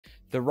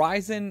The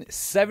Ryzen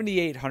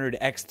 7800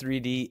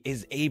 X3D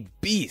is a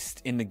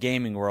beast in the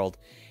gaming world,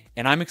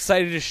 and I'm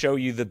excited to show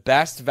you the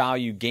best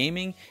value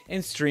gaming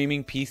and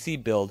streaming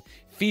PC build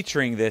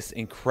featuring this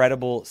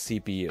incredible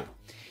CPU.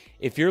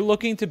 If you're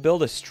looking to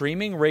build a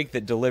streaming rig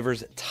that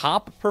delivers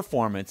top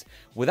performance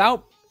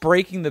without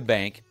breaking the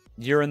bank,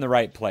 you're in the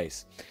right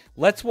place.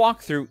 Let's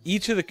walk through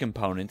each of the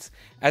components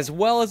as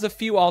well as a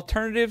few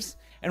alternatives,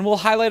 and we'll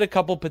highlight a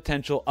couple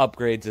potential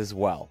upgrades as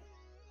well.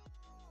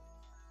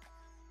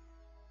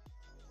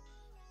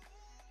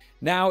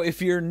 Now,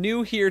 if you're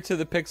new here to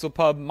the Pixel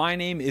Pub, my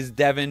name is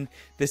Devon.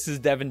 This is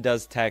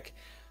DevonDoesTech.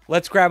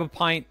 Let's grab a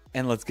pint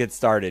and let's get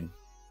started.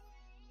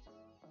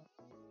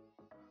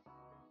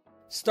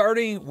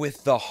 Starting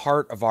with the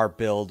heart of our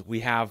build,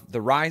 we have the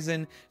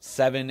Ryzen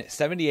 7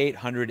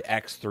 7800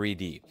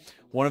 X3D,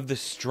 one of the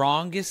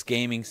strongest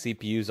gaming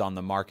CPUs on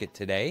the market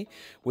today.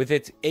 With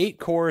its 8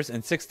 cores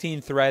and 16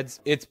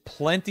 threads, it's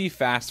plenty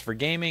fast for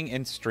gaming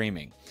and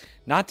streaming.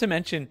 Not to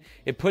mention,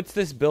 it puts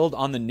this build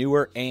on the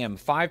newer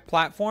AM5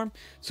 platform,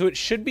 so it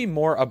should be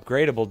more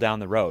upgradable down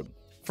the road.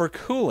 For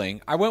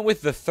cooling, I went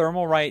with the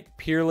Thermalright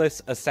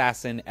Peerless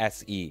Assassin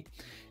SE,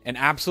 an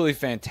absolutely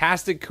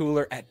fantastic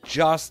cooler at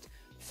just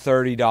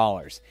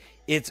 $30.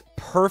 It's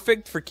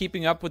perfect for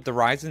keeping up with the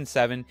Ryzen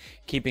 7,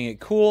 keeping it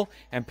cool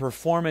and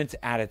performance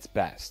at its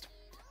best.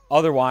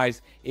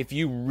 Otherwise, if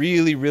you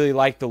really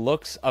like the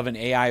looks of an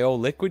AIO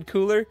liquid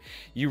cooler,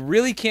 you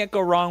really can't go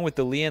wrong with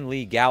the Lian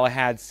Li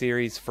Galahad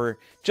series for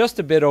just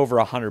a bit over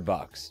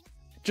 $100.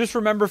 Just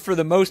remember, for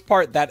the most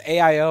part, that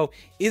AIO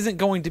isn't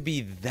going to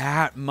be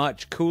that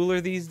much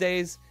cooler these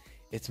days.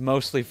 It's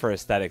mostly for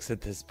aesthetics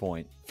at this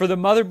point. For the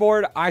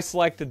motherboard, I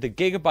selected the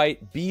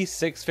Gigabyte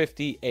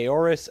B650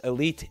 Aorus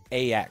Elite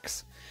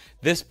AX.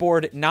 This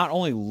board not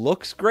only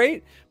looks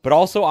great, but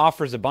also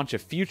offers a bunch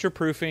of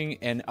future-proofing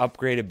and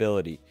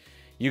upgradability.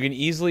 You can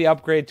easily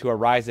upgrade to a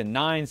Ryzen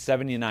 9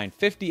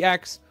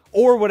 7950X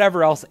or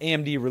whatever else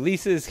AMD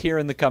releases here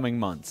in the coming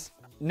months.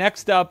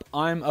 Next up,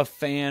 I'm a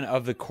fan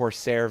of the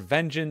Corsair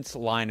Vengeance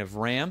line of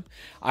RAM.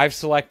 I've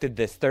selected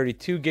this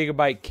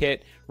 32GB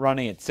kit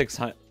running at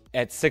 6000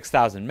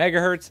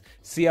 MHz,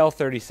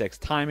 CL36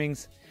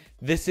 timings.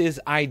 This is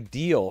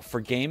ideal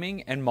for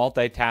gaming and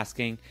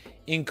multitasking,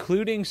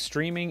 including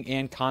streaming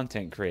and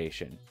content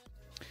creation.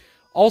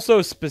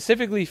 Also,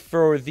 specifically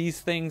for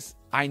these things,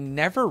 I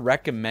never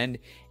recommend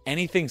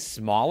anything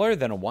smaller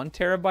than a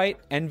 1TB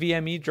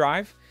NVMe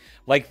drive,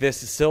 like this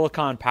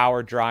Silicon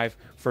Power drive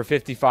for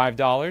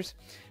 $55.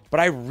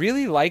 But I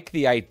really like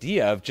the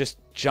idea of just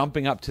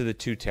jumping up to the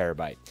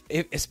 2TB.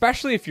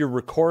 Especially if you're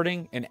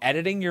recording and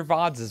editing your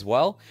VODs as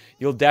well,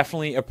 you'll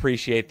definitely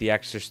appreciate the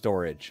extra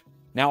storage.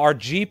 Now, our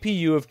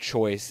GPU of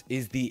choice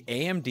is the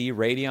AMD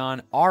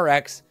Radeon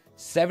RX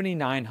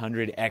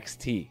 7900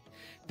 XT.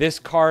 This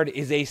card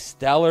is a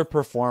stellar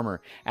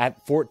performer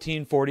at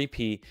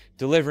 1440p,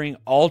 delivering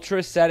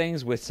ultra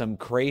settings with some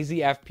crazy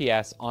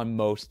FPS on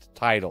most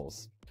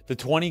titles. The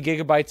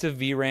 20GB of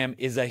VRAM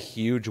is a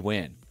huge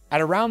win. At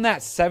around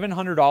that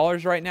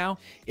 $700 right now,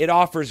 it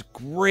offers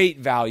great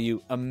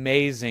value,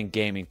 amazing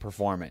gaming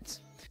performance.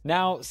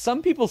 Now,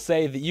 some people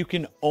say that you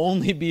can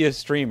only be a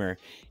streamer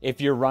if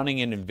you're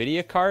running an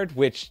NVIDIA card,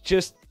 which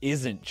just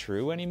isn't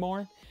true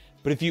anymore.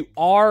 But if you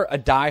are a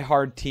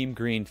diehard Team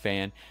Green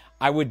fan,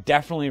 I would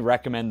definitely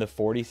recommend the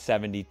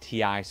 4070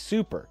 Ti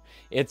Super.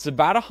 It's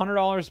about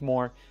 $100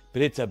 more,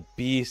 but it's a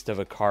beast of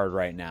a card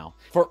right now.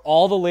 For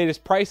all the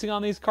latest pricing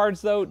on these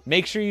cards though,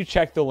 make sure you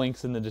check the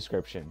links in the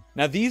description.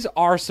 Now, these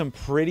are some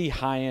pretty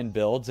high-end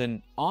builds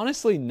and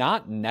honestly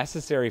not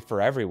necessary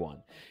for everyone,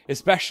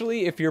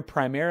 especially if you're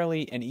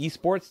primarily an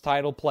esports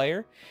title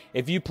player.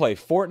 If you play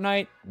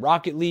Fortnite,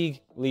 Rocket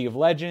League, League of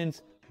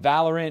Legends,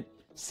 Valorant,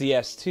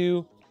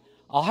 CS2,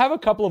 I'll have a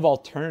couple of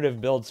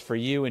alternative builds for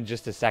you in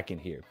just a second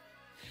here.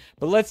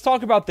 But let's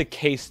talk about the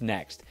case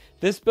next.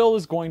 This build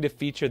is going to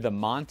feature the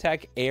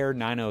Montech Air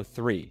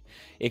 903.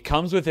 It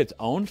comes with its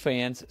own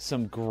fans,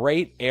 some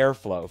great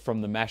airflow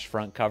from the mesh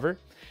front cover.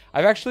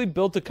 I've actually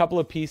built a couple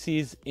of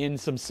PCs in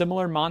some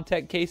similar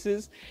Montech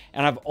cases,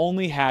 and I've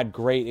only had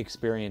great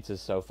experiences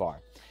so far.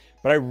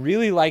 But I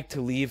really like to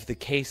leave the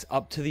case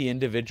up to the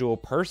individual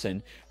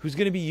person who's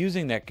going to be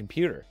using that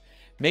computer.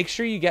 Make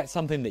sure you get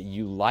something that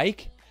you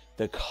like,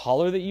 the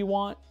color that you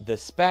want, the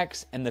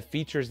specs, and the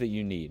features that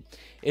you need.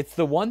 It's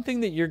the one thing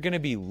that you're going to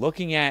be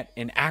looking at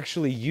and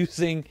actually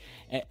using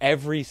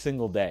every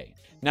single day.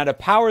 Now, to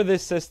power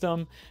this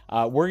system,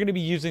 we're going to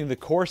be using the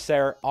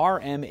Corsair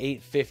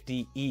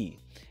RM850E.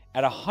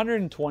 At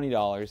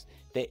 $120,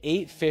 the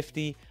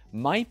 850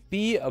 might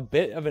be a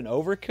bit of an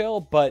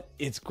overkill, but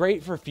it's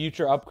great for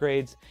future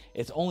upgrades.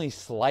 It's only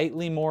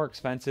slightly more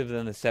expensive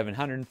than the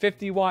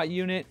 750 watt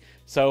unit,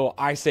 so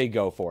I say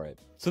go for it.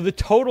 So the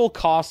total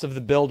cost of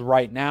the build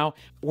right now,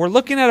 we're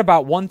looking at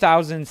about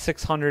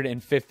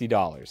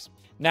 $1,650.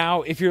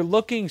 Now, if you're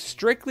looking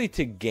strictly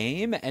to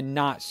game and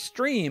not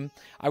stream,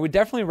 I would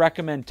definitely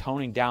recommend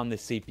toning down the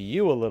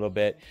CPU a little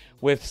bit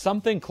with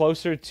something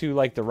closer to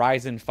like the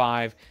Ryzen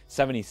 5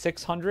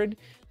 7600.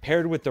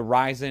 paired with the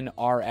Ryzen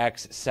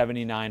RX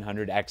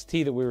 7900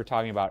 XT that we were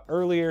talking about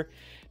earlier.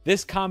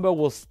 This combo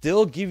will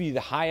still give you the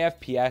high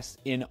FPS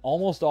in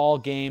almost all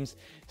games,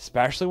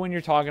 especially when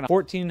you're talking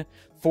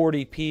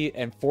 1440p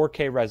and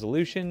 4K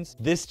resolutions.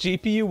 This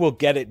GPU will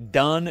get it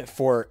done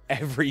for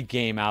every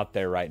game out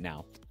there right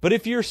now. But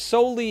if you're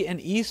solely an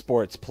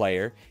esports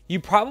player, you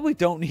probably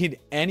don't need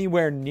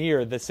anywhere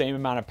near the same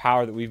amount of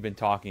power that we've been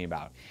talking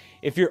about.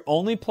 If you're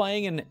only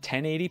playing in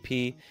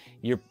 1080p,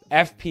 your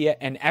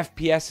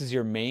FPS is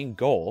your main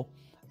goal,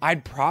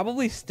 I'd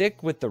probably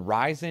stick with the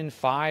Ryzen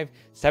 5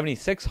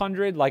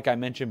 7600 like I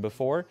mentioned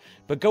before,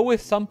 but go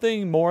with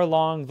something more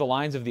along the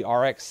lines of the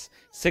RX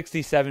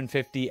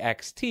 6750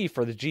 XT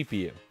for the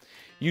GPU.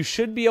 You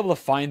should be able to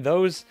find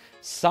those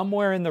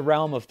somewhere in the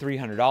realm of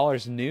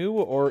 $300 new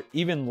or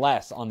even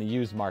less on the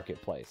used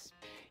marketplace.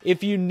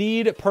 If you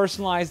need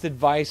personalized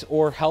advice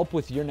or help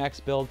with your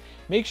next build,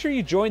 make sure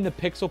you join the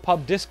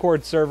PixelPub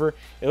Discord server.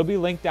 It'll be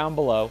linked down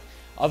below.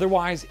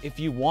 Otherwise, if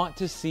you want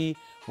to see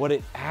what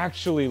it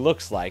actually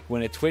looks like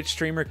when a Twitch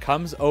streamer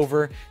comes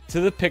over to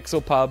the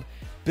PixelPub,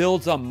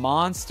 builds a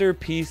monster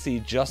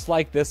PC just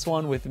like this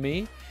one with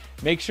me,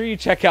 make sure you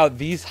check out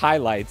these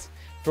highlights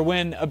for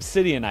when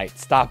Obsidianite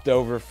stopped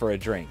over for a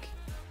drink.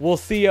 We'll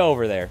see you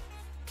over there.